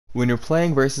When you're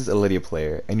playing versus a Lidia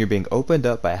player and you're being opened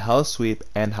up by Hell Sweep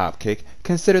and Hop Kick,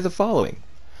 consider the following.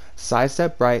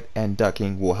 Sidestep right and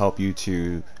ducking will help you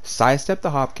to sidestep the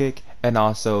Hop Kick and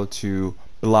also to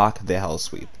block the Hell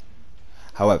Sweep.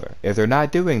 However, if they're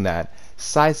not doing that,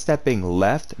 sidestepping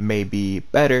left may be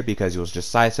better because you'll just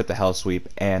sidestep the Hell Sweep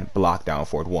and block down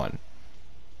forward 1.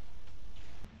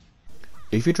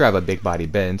 If you drive a big body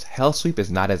bend, Hell Sweep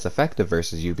is not as effective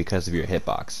versus you because of your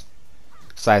hitbox.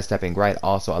 Sidestepping right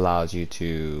also allows you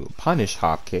to punish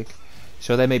Hop Kick,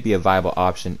 so that may be a viable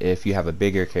option if you have a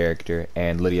bigger character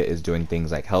and Lidia is doing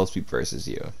things like Hell Sweep versus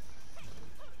you.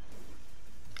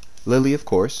 Lily, of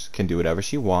course, can do whatever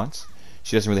she wants.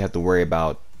 She doesn't really have to worry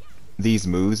about these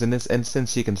moves in this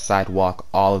instance. She can sidewalk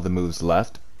all of the moves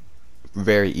left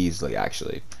very easily,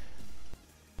 actually.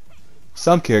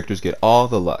 Some characters get all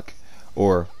the luck,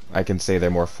 or I can say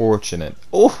they're more fortunate.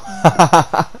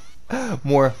 Oh,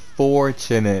 more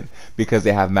fortunate because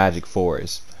they have magic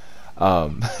 4s.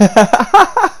 I'm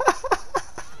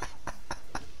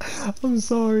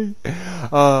sorry.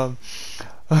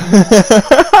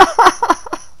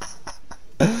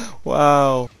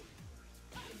 Wow.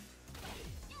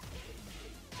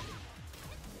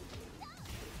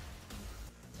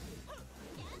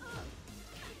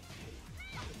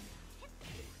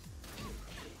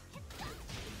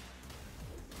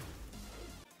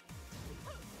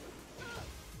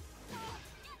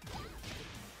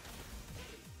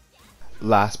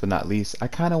 Last but not least, I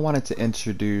kind of wanted to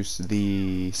introduce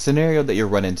the scenario that you'll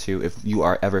run into if you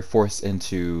are ever forced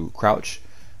into crouch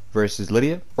versus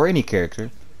Lidia, or any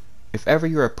character. If ever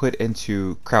you are put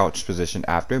into crouch position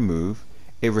after a move,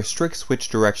 it restricts which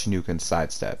direction you can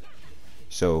sidestep.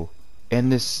 So in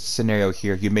this scenario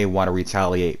here, you may want to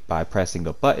retaliate by pressing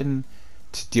a button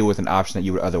to deal with an option that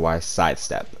you would otherwise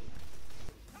sidestep.